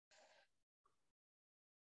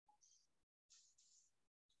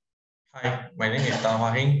Hi, my name is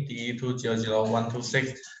Heng,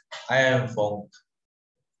 TE200126. I am from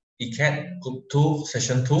ECAT Group 2,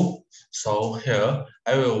 Session 2. So here,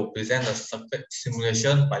 I will present the circuit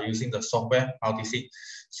simulation by using the software Multisim.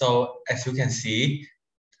 So as you can see,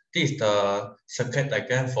 this is the circuit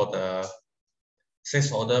diagram for the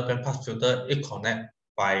 6-order bandpass filter. It connects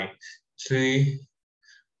by three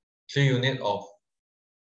units of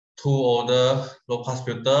 2-order low-pass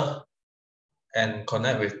filter and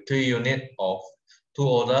connect with 3 units of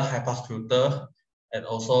 2-order high-pass filter and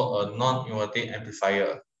also a non-inverting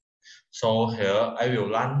amplifier. So here I will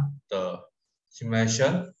run the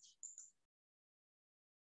simulation.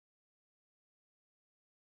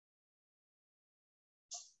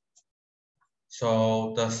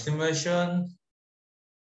 So the simulation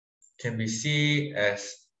can be seen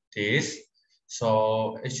as this.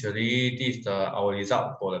 So actually this is our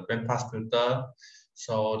result for the bandpass filter.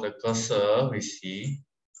 So the cursor we see.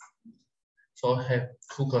 So have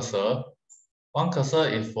two cursor. One cursor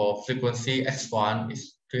is for frequency X1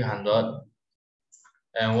 is 300,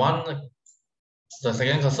 and the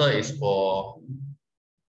second cursor is for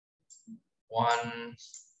 2000.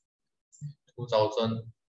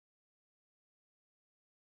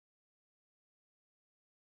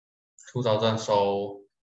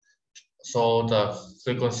 So the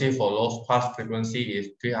frequency for low pass frequency is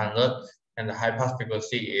 300 and the high pass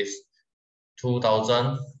frequency is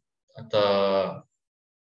 2000. The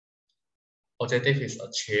objective is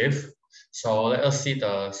achieved. So let us see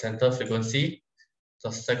the center frequency.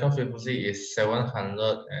 The second frequency is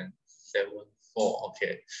 774.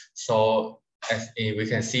 Okay. So as we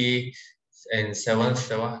can see in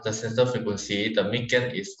 77 the center frequency, the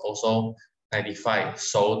mid-gain is also 95.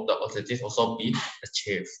 So the objective also be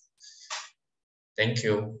achieved. Thank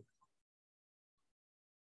you.